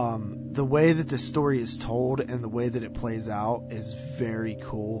the way that the story is told and the way that it plays out is very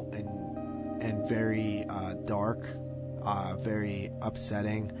cool and very dark, very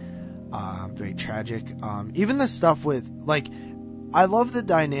upsetting, very tragic. Even the stuff with, like, I love the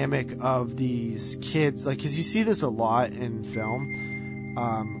dynamic of these kids, like, because you see this a lot in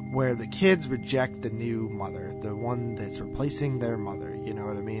film, where the kids reject the new mother, the one that's replacing their mother, you know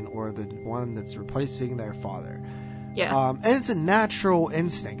what I mean, or the one that's replacing their father. Yeah. And it's a natural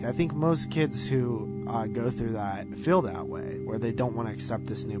instinct. I think most kids who go through that feel that way, where they don't want to accept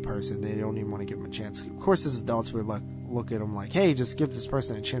this new person. They don't even want to give them a chance. Of course, as adults, we look at them like, hey, just give this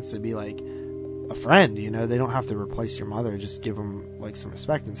person a chance to be like a friend, you know. They don't have to replace your mother. Just give them like some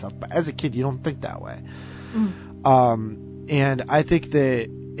respect and stuff. But as a kid, you don't think that way. And I think that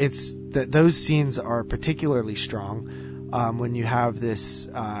those scenes are particularly strong when you have these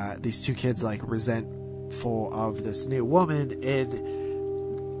two kids like resentful of this new woman,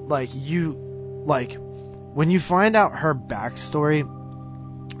 and like when you find out her backstory,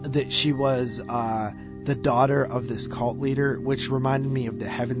 that she was the daughter of this cult leader, which reminded me of the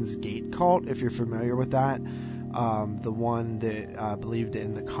Heaven's Gate cult, if you're familiar with that. The one that believed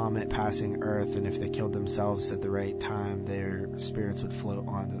in the comet passing Earth, and if they killed themselves at the right time, their spirits would float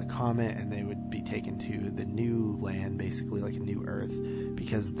onto the comet and they would be taken to the new land, basically like a new Earth,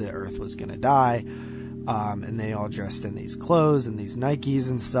 because the Earth was going to die. And they all dressed in these clothes and these Nikes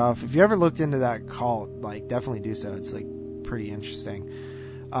and stuff. If you ever looked into that cult, like, definitely do so. It's like pretty interesting.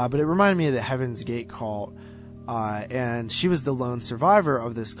 But it reminded me of the Heaven's Gate cult. And she was the lone survivor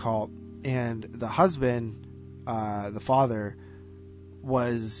of this cult. And the husband, the father,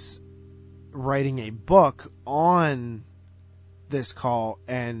 was writing a book on this cult.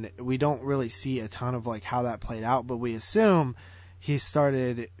 And we don't really see a ton of like how that played out, but we assume he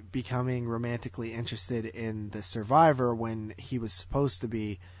started becoming romantically interested in the survivor when he was supposed to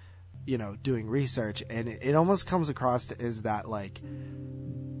be, you know, doing research. And it almost comes across as that like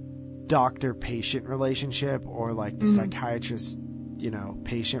doctor-patient relationship, or like the psychiatrist, you know,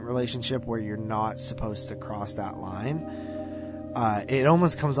 patient relationship, where you're not supposed to cross that line. it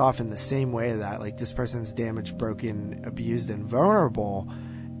almost comes off in the same way that, like, this person's damaged, broken, abused, and vulnerable,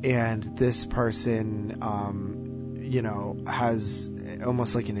 and this person, you know, has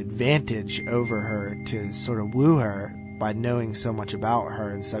almost like an advantage over her to sort of woo her by knowing so much about her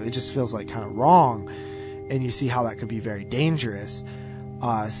and stuff. It just feels like kind of wrong, and you see how that could be very dangerous.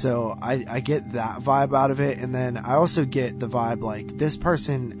 So I get that vibe out of it, and then I also get the vibe like this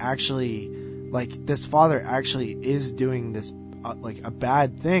person actually, like this father actually is doing this like a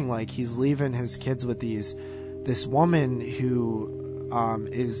bad thing. Like he's leaving his kids with this woman who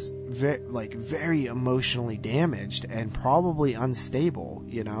is very emotionally damaged and probably unstable.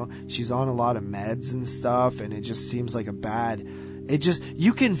 You know, she's on a lot of meds and stuff, and it just seems like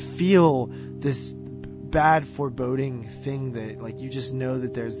you can feel this bad foreboding thing that, like, you just know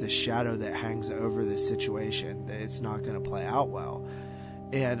that there's this shadow that hangs over this situation, that it's not going to play out well.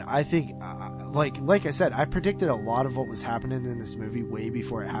 And I think, like I said, I predicted a lot of what was happening in this movie way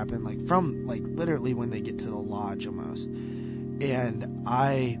before it happened, like from like literally when they get to the lodge almost. And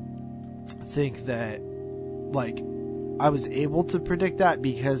I think that, like, I was able to predict that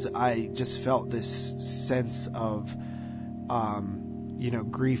because I just felt this sense of, you know,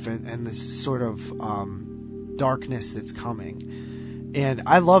 grief and this sort of darkness that's coming. And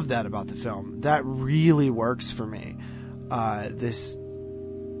I love that about the film. That really works for me. I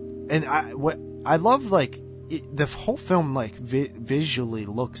love, like, the whole film, like, visually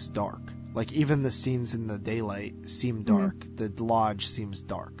looks dark. Like, even the scenes in the daylight seem dark. Mm-hmm. The lodge seems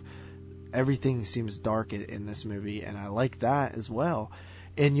dark. Everything seems dark in this movie, and I like that as well.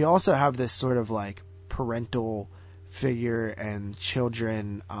 And you also have this sort of, like, parental figure and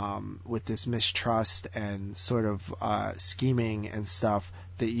children with this mistrust and sort of scheming and stuff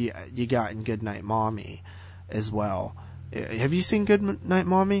that you got in Goodnight Mommy as well. Have you seen Goodnight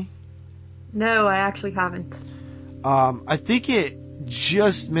Mommy? No, I actually haven't. I think it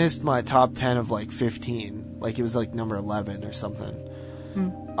just missed my top 10 of like 15. Like it was like number 11 or something.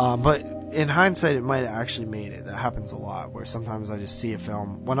 But in hindsight, it might have actually made it. That happens a lot, where sometimes I just see a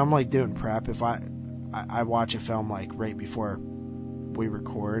film when I'm like doing prep. If I watch a film like right before we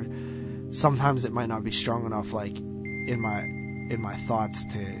record, sometimes it might not be strong enough like in my thoughts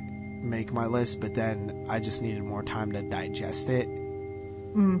to make my list, but then I just needed more time to digest it.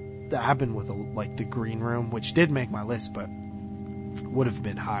 That happened with like The Green Room, which did make my list, but would have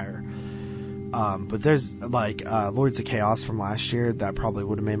been higher. But there's like Lords of Chaos from last year that probably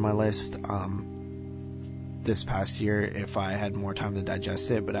would have made my list this past year if I had more time to digest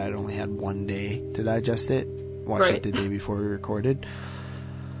it, but I had only had one day to digest it. Watched it the day before we recorded.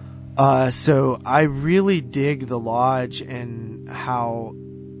 So I really dig The Lodge and how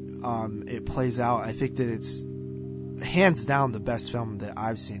it plays out. I think that it's hands down the best film that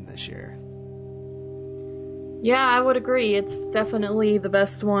I've seen this year. Yeah, I would agree. It's definitely the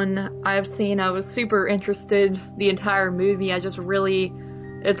best one I've seen. I was super interested the entire movie.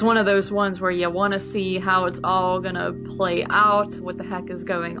 It's one of those ones where you want to see how it's all gonna play out, what the heck is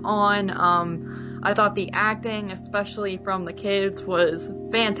going on. I thought the acting, especially from the kids, was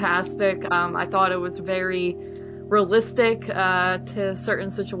fantastic. I thought it was very realistic to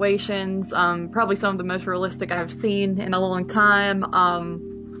certain situations. Probably some of the most realistic I've seen in a long time.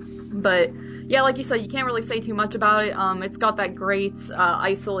 But yeah, like you said, you can't really say too much about it. It's got that great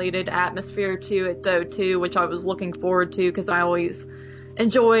isolated atmosphere to it, though, too, which I was looking forward to because I always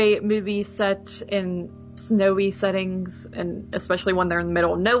enjoy movies set in snowy settings, and especially when they're in the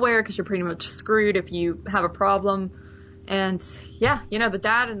middle of nowhere, because you're pretty much screwed if you have a problem. And yeah, you know, the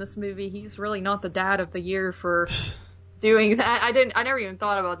dad in this movie, he's really not the dad of the year for doing that. I never even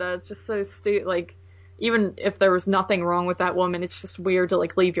thought about that. It's just so stupid. Like, even if there was nothing wrong with that woman, it's just weird to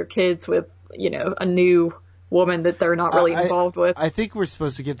like leave your kids with, you know, a new woman that they're not really involved with. I think we're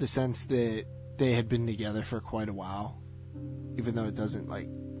supposed to get the sense that they had been together for quite a while, even though it doesn't, like,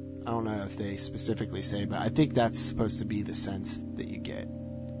 I don't know if they specifically say, but I think that's supposed to be the sense that you get.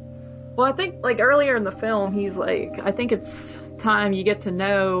 Well, I think, like, earlier in the film, he's like, I think it's time you get to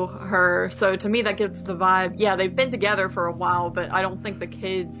know her. So to me, that gives the vibe, yeah, they've been together for a while, but I don't think the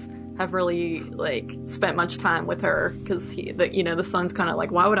kids have really, like, spent much time with her, because the son's kind of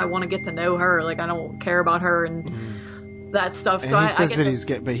like, why would I want to get to know her? Like, I don't care about her and that stuff. And so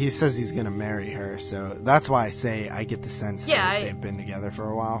he says he's gonna marry her, so that's why I say I get the sense that they've been together for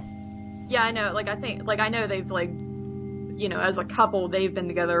a while. Yeah, I know. Like, I know they've, like, you know, as a couple, they've been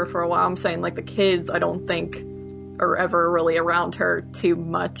together for a while. I'm saying, like, the kids, I don't think are ever really around her too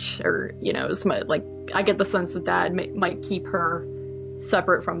much, or, you know, as much. Like, I get the sense that dad might keep her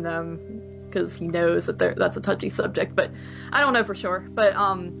separate from them because he knows that that's a touchy subject, but I don't know for sure. But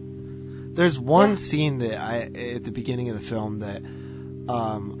There's one scene that at the beginning of the film that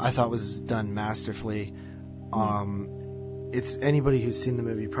I thought was done masterfully. It's anybody who's seen the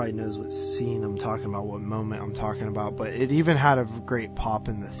movie probably knows what scene I'm talking about, what moment I'm talking about, but it even had a great pop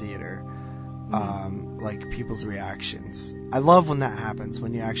in the theater. Like people's reactions. I love when that happens,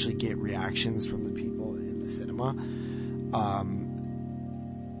 when you actually get reactions from the people in the cinema.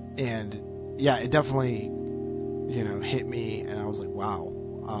 And yeah, it definitely, hit me, and I was like, wow,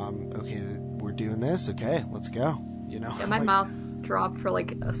 okay, we're doing this. Okay, let's go. Yeah, my mouth dropped for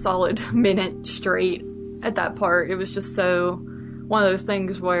like a solid minute straight at that part. It was just so one of those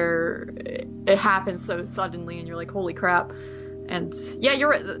things where it happens so suddenly, and you're like, holy crap. And yeah, you're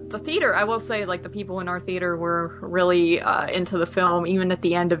right. The theater, I will say, like, the people in our theater were really into the film. Even at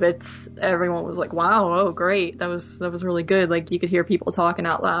the end of it, everyone was like, wow, oh, great. That was really good. Like, you could hear people talking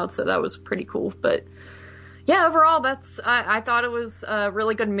out loud, so that was pretty cool. But yeah, overall, I thought it was a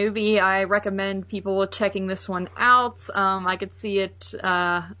really good movie. I recommend people checking this one out. I could see it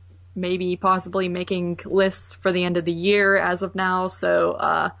maybe possibly making lists for the end of the year as of now.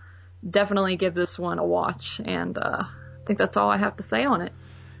 So definitely give this one a watch. And I think that's all I have to say on it.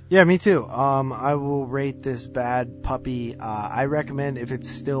 Yeah, me too. I will rate this bad puppy. I recommend, if it's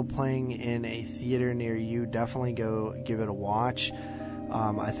still playing in a theater near you, definitely go give it a watch.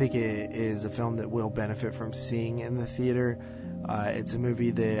 I think it is a film that will benefit from seeing in the theater. It's a movie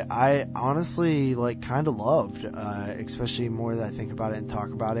that I honestly kind of loved, especially more that I think about it and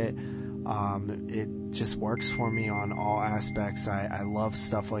talk about it. It just works for me on all aspects. I love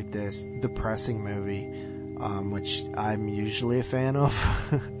stuff like this. Depressing movie. Which I'm usually a fan of.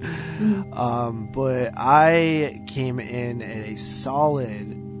 But I came in at a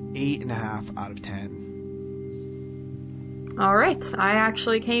solid 8.5 out of 10. All right. I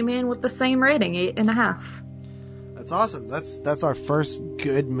actually came in with the same rating, 8.5. That's awesome. That's our first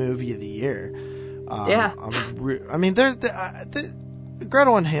good movie of the year. Yeah. I mean,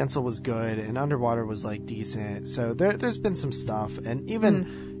 Gretel and Hansel was good, and Underwater was decent. So there's been some stuff, and even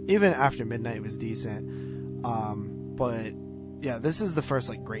After Midnight was decent. But yeah, this is the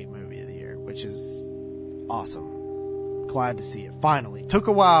first great movie of the year, which is awesome. Glad to see it. Finally. Took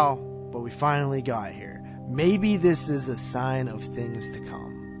a while, but we finally got here. Maybe this is a sign of things to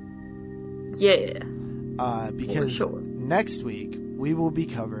come. Yeah. Because next week we will be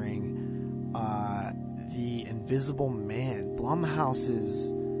covering The Invisible Man, Blumhouse's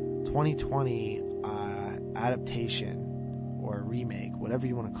 2020 adaptation or remake, whatever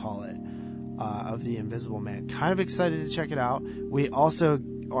you want to call it. Of The Invisible Man. Kind of excited to check it out. We also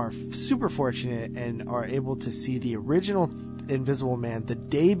are super fortunate and are able to see the original Invisible Man the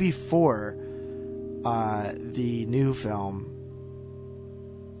day before the new film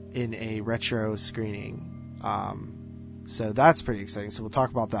in a retro screening. So that's pretty exciting. So we'll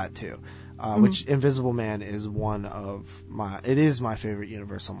talk about that too. Which Invisible Man is it is my favorite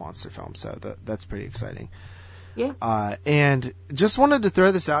Universal monster film. So that's pretty exciting. Yeah. And just wanted to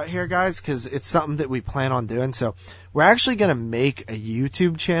throw this out here, guys, because it's something that we plan on doing. So we're actually going to make a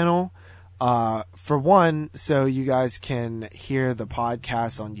YouTube channel, for one, so you guys can hear the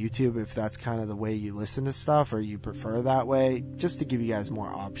podcast on YouTube if that's kind of the way you listen to stuff or you prefer that way, just to give you guys more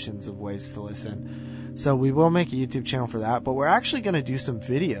options of ways to listen. So we will make a YouTube channel for that, but we're actually going to do some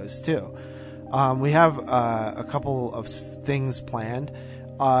videos too. We have a couple of things planned.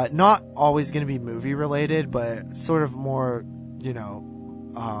 Not always going to be movie related, but sort of more,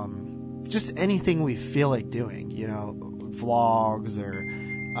 just anything we feel like doing, vlogs or,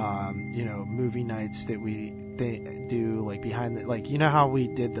 movie nights that we do behind the, how we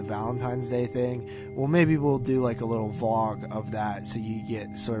did the Valentine's Day thing. Well, maybe we'll do a little vlog of that. So you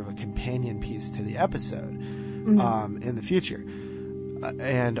get sort of a companion piece to the episode, in the future.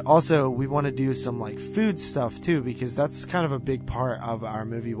 And also we want to do some food stuff too, because that's kind of a big part of our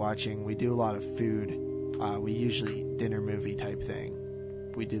movie watching. We do a lot of food. We usually dinner movie type thing.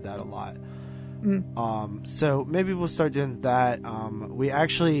 We do that a lot. So maybe we'll start doing that. We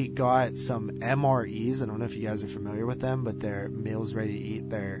actually got some MREs. I don't know if you guys are familiar with them, but they're meals ready to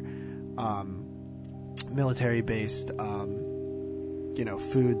eat. They're military based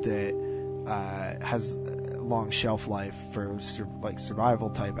food that has long shelf life for survival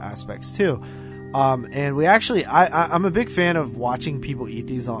type aspects too. And we actually, I'm a big fan of watching people eat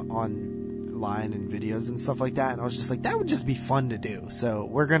these online and videos and stuff like that. And I was just like, that would just be fun to do. So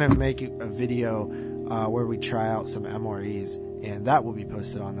we're going to make a video where we try out some MREs, and that will be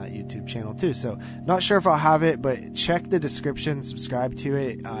posted on that YouTube channel too. So not sure if I'll have it, but check the description, subscribe to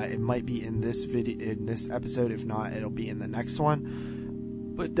it. It might be in this video, in this episode. If not, it'll be in the next one.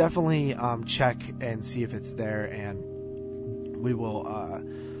 But definitely check and see if it's there, and we will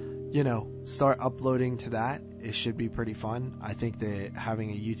start uploading to that. It should be pretty fun. I think that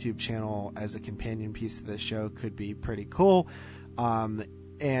having a YouTube channel as a companion piece to this show could be pretty cool.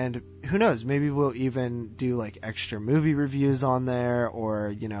 And who knows, maybe we'll even do like extra movie reviews on there,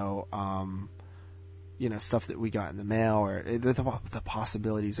 or stuff that we got in the mail, or the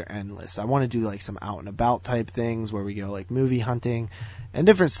possibilities are endless. I want to do like some out and about type things where we go like movie hunting and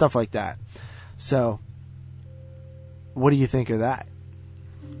different stuff like that. So what do you think of that?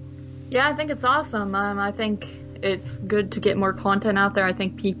 Yeah, I think it's awesome. I think it's good to get more content out there. I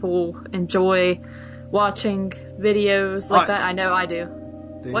think people enjoy watching videos like that. I know I do.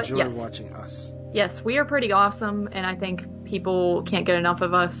 They enjoy watching us. Yes, we are pretty awesome, and I think people can't get enough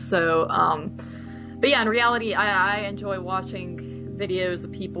of us. So, but yeah, in reality, I enjoy watching videos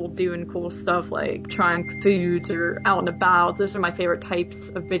of people doing cool stuff like trying foods or out and about. Those are my favorite types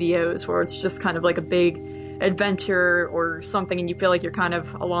of videos, where it's just kind of like a big adventure or something, and you feel like you're kind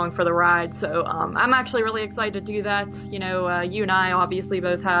of along for the ride. So I'm actually really excited to do that. You and I obviously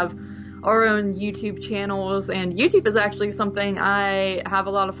both have our own YouTube channels, and YouTube is actually something I have a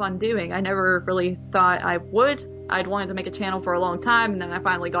lot of fun doing. I never really thought I would. I'd wanted to make a channel for a long time, and then I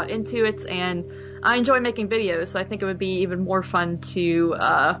finally got into it, and I enjoy making videos, so I think it would be even more fun to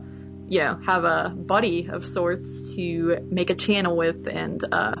have a buddy of sorts to make a channel with and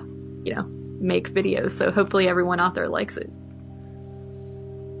make videos. So hopefully everyone out there likes it.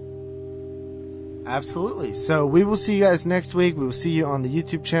 Absolutely. So we will see you guys next week. We will see you on the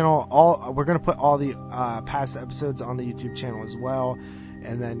YouTube channel. We're going to put all the past episodes on the YouTube channel as well,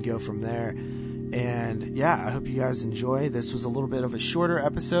 and then go from there. And yeah, I hope you guys enjoy. This was a little bit of a shorter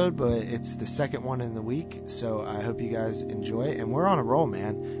episode, but it's the second one in the week, so I hope you guys enjoy. And we're on a roll,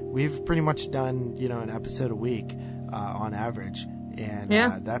 man. We've pretty much done an episode a week on average.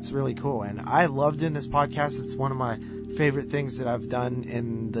 And that's really cool. And I love doing this podcast. It's one of my favorite things that I've done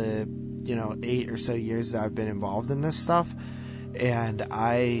in the 8 or so years that I've been involved in this stuff. And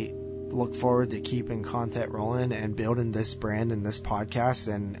I look forward to keeping content rolling and building this brand and this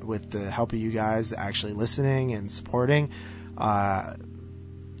podcast. And with the help of you guys actually listening and supporting,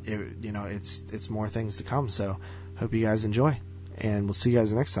 it's more things to come. So hope you guys enjoy, and we'll see you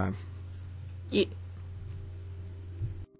guys next time. Yeah.